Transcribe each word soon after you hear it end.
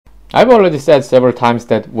I've already said several times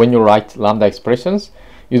that when you write Lambda expressions,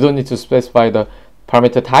 you don't need to specify the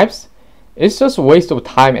parameter types. It's just a waste of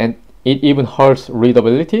time and it even hurts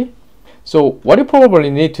readability. So what you probably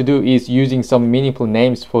need to do is using some meaningful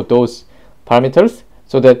names for those parameters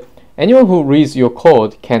so that anyone who reads your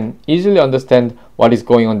code can easily understand what is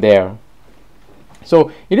going on there.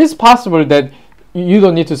 So it is possible that you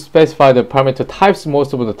don't need to specify the parameter types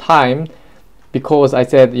most of the time, because I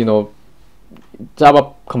said,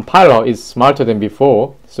 Java compiler is smarter than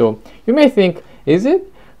before. So you may think, is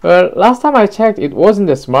it? Well, last time I checked, it wasn't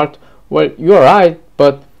that smart. Well, you're right,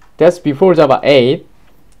 but that's before Java 8.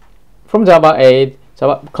 From Java 8,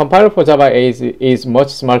 compiler for Java 8 is much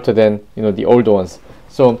smarter than the old ones.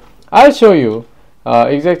 So I'll show you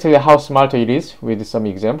exactly how smart it is with some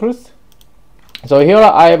examples. So here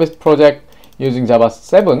I have a project using Java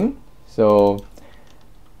 7. So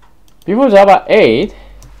before Java 8,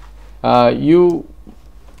 you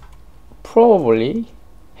probably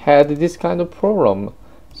had this kind of problem.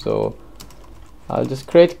 So I'll just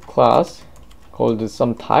create a class called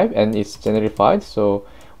someType, and it's generified. So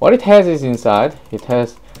what it has is inside, it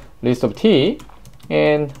has list of t,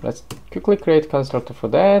 and let's quickly create a constructor for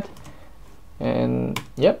that. And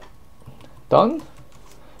yep, done.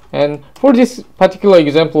 And for this particular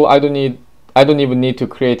example, I don't even need to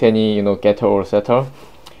create any getter or setter.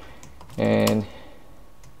 And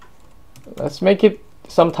let's make it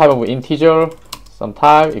some type of integer, some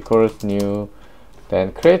type equals new,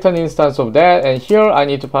 then create an instance of that, and here I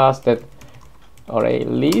need to pass that array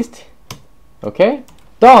list. Okay,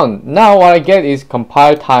 done. Now what I get is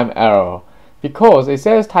compile time error, because it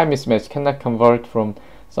says time mismatch cannot convert from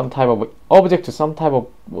some type of object to some type of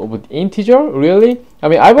integer. Really? I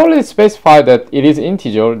mean, I've already specified that it is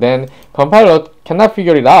integer, then compiler cannot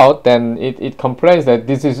figure it out, then it complains that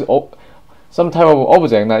this is some type of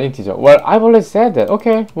object, not integer. Well, I've already said that.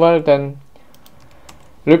 Okay, well then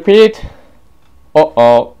repeat.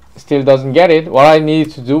 Still doesn't get it. What I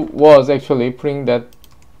needed to do was actually print that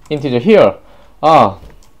integer here.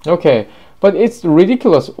 Okay, but it's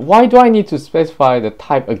ridiculous. Why do I need to specify the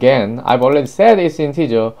type again? I've already said it's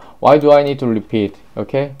integer. Why do I need to repeat?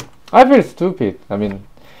 Okay, I feel stupid. I mean,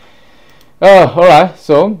 alright,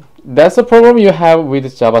 so that's a problem you have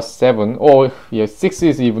with Java 7, or yeah, 6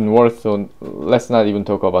 is even worse, so let's not even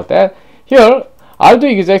talk about that. Here, I'll do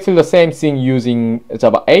exactly the same thing using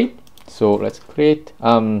Java 8. So let's create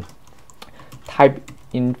type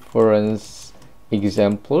inference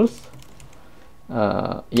examples.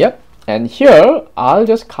 Yep, and here I'll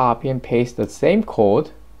just copy and paste the same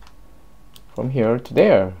code from here to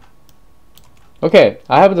there. Okay,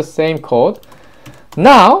 I have the same code.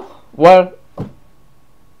 Now, well,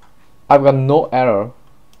 I've got no error,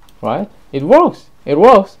 right? It works. It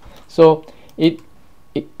works. So it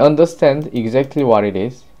understands exactly what it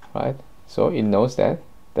is, right? So it knows that.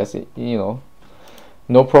 That's it,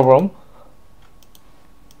 no problem.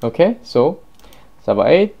 Okay, so Java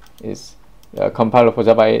 8 is compiler for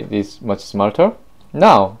Java 8 is much smarter.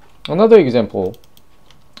 Now another example.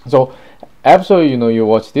 So after you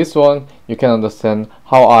watch this one, you can understand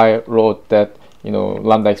how I wrote that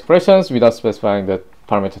Lambda expressions without specifying the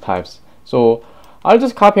parameter types. So I'll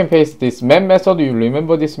just copy and paste this main method. You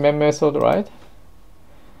remember this main method, right?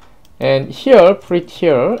 And here, print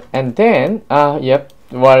here, and then yep.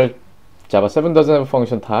 Well, Java 7 doesn't have a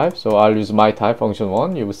function type, so I'll use my type function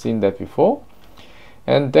 1. You've seen that before.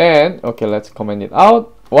 And then, okay, let's comment it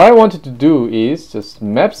out. What I wanted to do is just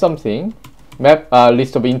map something, map a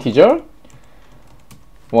list of integer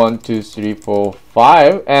 1, 2, 3, 4,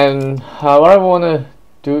 5, and what I want to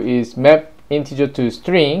do is map integer to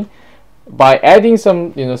string by adding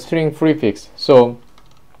some string prefix. So,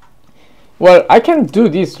 well, I can do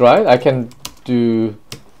this, right? I can do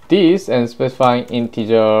this and specifying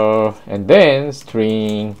integer and then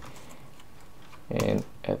string, and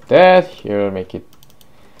add that here, make it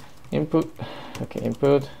input. Okay,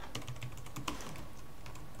 input,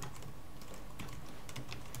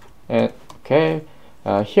 and okay,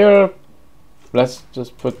 here let's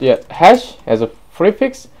just put hash as a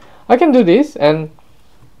prefix. I can do this, and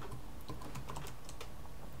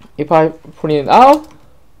if I print it out,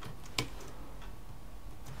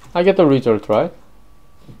 I get the result, right?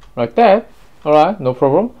 Like that. Alright, no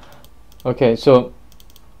problem. Okay, so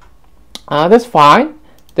that's fine.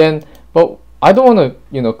 Then, but I don't want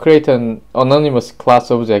to create an anonymous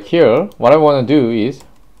class object here. What I want to do is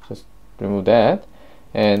just remove that,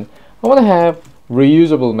 and I want to have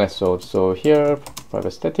reusable methods. So here,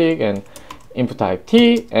 private static and input type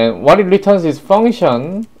t, and what it returns is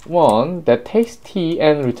function 1 that takes t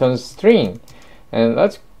and returns string. And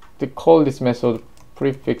let's call this method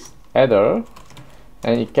prefix adder.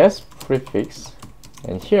 and it gets prefix,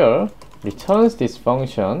 and here returns this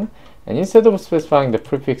function, and instead of specifying the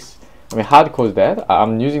prefix, I mean hard code that,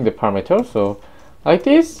 I'm using the parameter, so like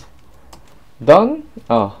this, done,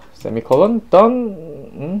 semicolon,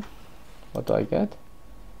 done, what do I get?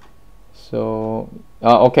 So,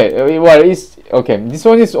 okay, well, it's, okay, this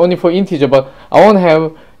one is only for integer, but I want to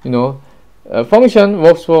have, you know, a function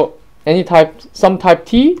works for any type, some type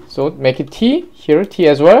t, so make it t, here t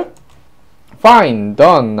as well. Fine,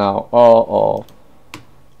 done now.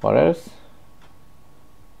 What else?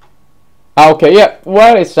 Okay, yeah,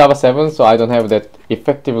 well, it's Java 7, so I don't have that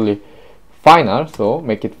effectively final, so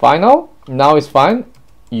make it final. Now it's fine.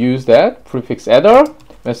 Use that prefix adder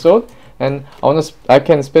method, and I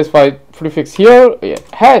can specify prefix here, yeah,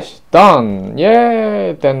 hash, done.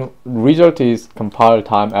 Yeah, then result is compile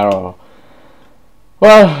time error.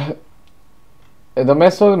 Well, the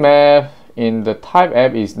method map in the type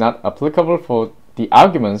app is not applicable for the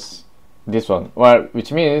arguments, this one, well,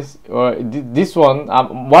 which means this one,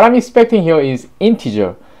 what I'm expecting here is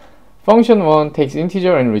integer. Function 1 takes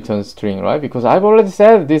integer and returns string, right? Because I've already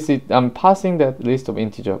said this is, I'm passing that list of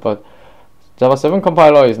integer, but Java 7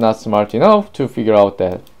 compiler is not smart enough to figure out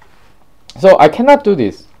that. So I cannot do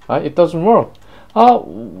this, right? It doesn't work.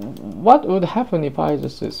 What would happen if I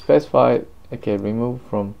just specify, okay, remove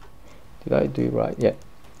from, did I do it right? Yeah.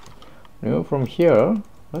 Remove from here.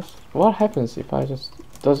 What happens if I just,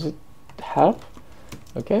 does it help?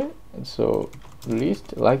 Okay, and so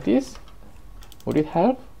list like this, would it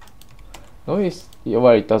help? No,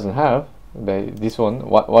 well, it doesn't help. This one,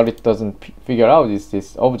 what it doesn't figure out is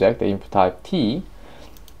this object, the input type t,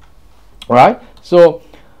 right? So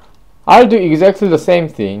I'll do exactly the same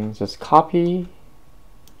thing, just copy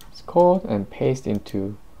this code and paste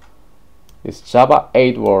into this Java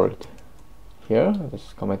 8 word here.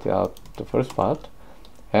 Just comment it out the first part,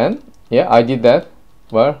 and yeah, I did that.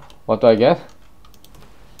 Well, what do I get?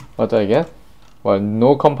 What do I get? Well,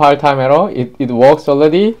 no compile time error. It works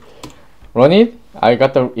already. Run it. I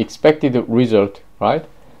got the expected result, right?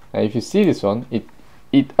 And if you see this one,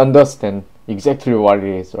 it understands exactly what it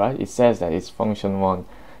is, right? It says that it's function 1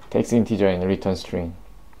 takes integer and returns string.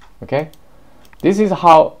 Okay, this is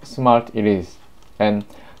how smart it is. And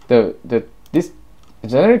this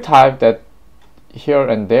generic type that here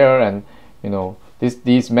and there, and you know,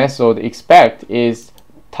 this method expect is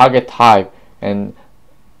target type, and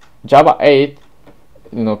Java 8,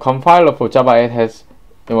 you know, compiler for Java 8 has,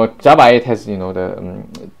 Java 8 has, you know, the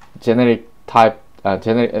generic type,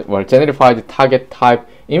 generified target type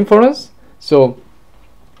inference. So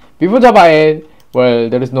before Java 8, well,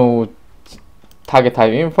 there is no target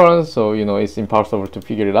type inference, so you know, it's impossible to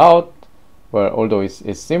figure it out. Well, although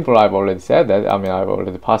it's simple, I've already said that. I mean, I've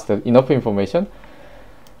already passed enough information.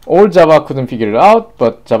 Old Java couldn't figure it out,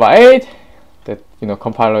 but Java 8, that, you know,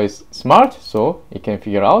 compiler is smart, so it can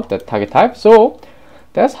figure out that target type. So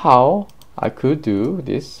that's how I could do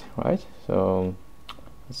this, right? So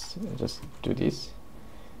let's just do this.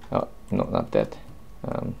 Oh, no, not that.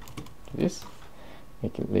 Do this.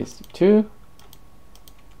 Make it list 2.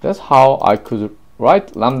 That's how I could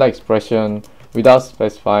write Lambda expression without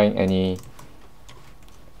specifying any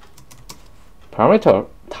parameter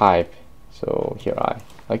type. So here I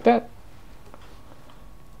like that.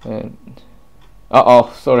 And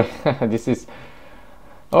sorry, this is,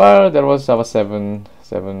 well, there was Java 7.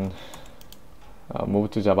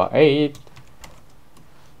 Move to Java 8.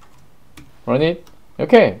 Run it.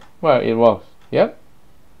 Okay, well, it works. Yep,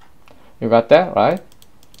 you got that, right?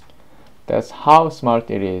 That's how smart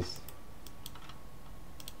it is,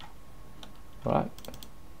 right?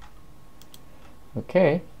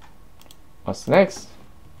 Okay, what's next?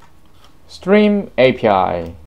 Stream API.